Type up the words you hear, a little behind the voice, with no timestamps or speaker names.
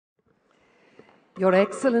Your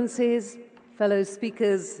Excellencies, fellow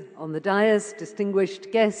speakers on the dais,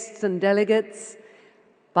 distinguished guests and delegates,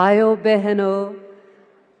 Bhayo Beheno,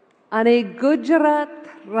 Ane Gujarat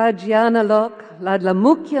Rajyanalok, Ladla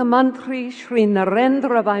Mukhya Mantri Shri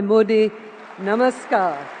Narendra Bhai Modi,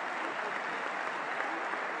 Namaskar.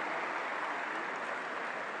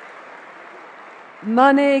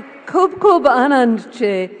 Mane khub khub anand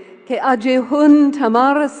che ke aje hun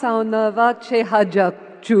tamara sauna vache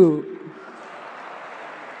hajak chu.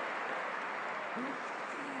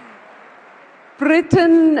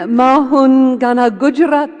 Britain mahun gana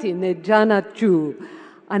Gujarati ne jana chu,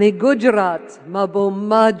 ane Gujarat mabo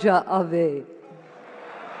maja ave.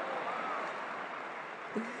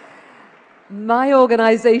 My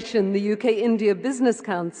organization, the UK India Business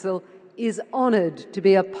Council, is honoured to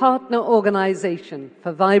be a partner organisation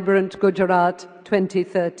for Vibrant Gujarat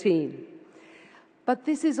 2013. But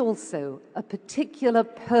this is also a particular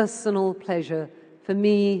personal pleasure for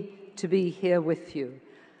me to be here with you.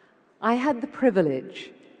 I had the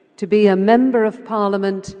privilege to be a Member of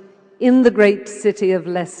Parliament in the great city of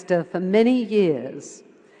Leicester for many years.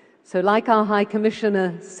 So like our High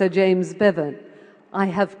Commissioner, Sir James Bevan, I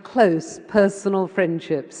have close personal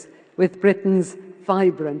friendships with Britain's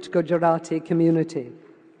vibrant Gujarati community.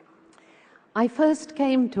 I first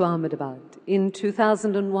came to Ahmedabad in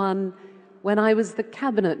 2001 when I was the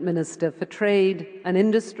Cabinet Minister for Trade and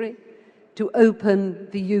Industry to open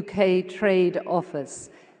the UK Trade Office,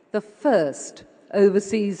 the first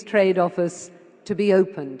overseas trade office to be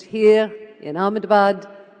opened here in Ahmedabad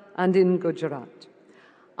and in Gujarat.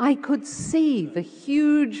 I could see the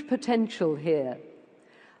huge potential here,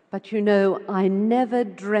 but you know, I never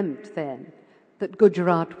dreamt then that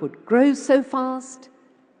Gujarat would grow so fast,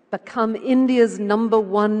 become India's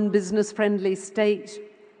 #1 business-friendly state,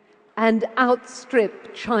 and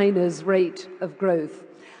outstrip China's rate of growth.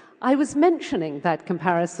 I was mentioning that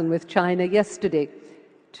comparison with China yesterday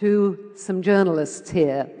to some journalists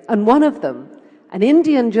here, and one of them, an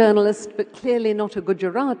Indian journalist but clearly not a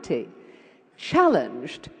Gujarati,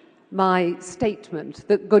 challenged my statement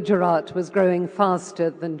that Gujarat was growing faster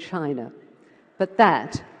than China. But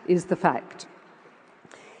that is the fact.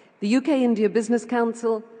 The UK India Business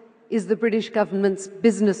Council is the British government's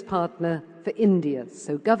business partner for India,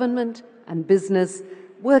 so government and business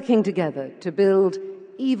working together to build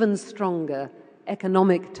even stronger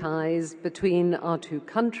economic ties between our two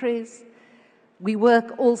countries. We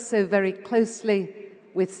work also very closely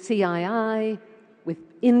with CII, with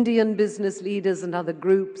Indian business leaders and other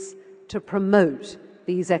groups to promote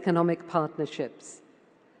these economic partnerships,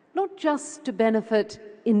 not just to benefit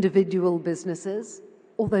individual businesses,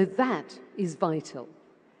 although that is vital,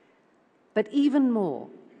 but even more,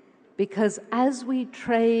 because as we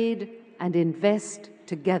trade and invest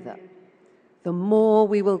together, the more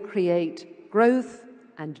we will create growth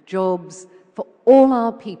and jobs for all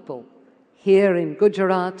our people here in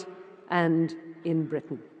Gujarat and in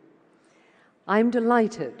Britain. I'm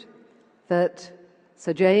delighted that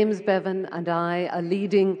Sir James Bevan and I are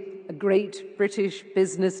leading a great British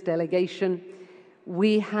business delegation.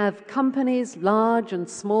 We have companies, large and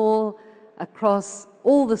small, across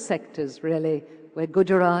all the sectors, really, where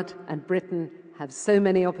Gujarat and Britain have so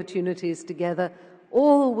many opportunities together,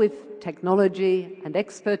 all with technology and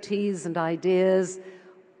expertise and ideas,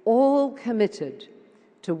 all committed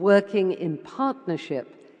to working in partnership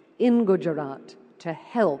in Gujarat to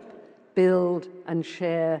help build and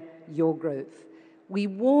share your growth. We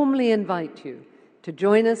warmly invite you to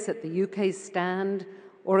join us at the UK stand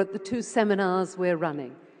or at the 2 seminars we're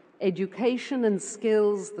running, Education and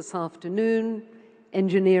Skills this afternoon,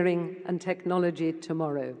 Engineering and Technology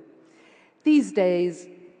tomorrow. These days,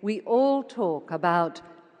 we all talk about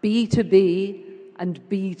B2B and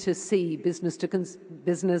B2C, business to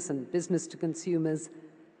business and business to consumers,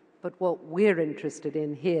 but what we're interested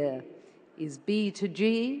in here is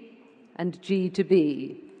B2G and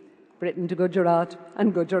G2B, Britain to Gujarat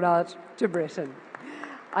and Gujarat to Britain.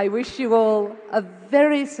 I wish you all a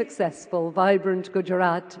very successful, vibrant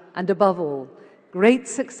Gujarat, and above all, great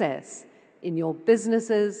success in your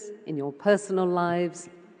businesses, in your personal lives,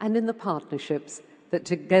 and in the partnerships that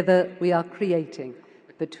together we are creating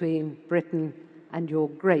between Britain and your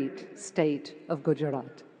great state of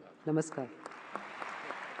Gujarat. Namaskar.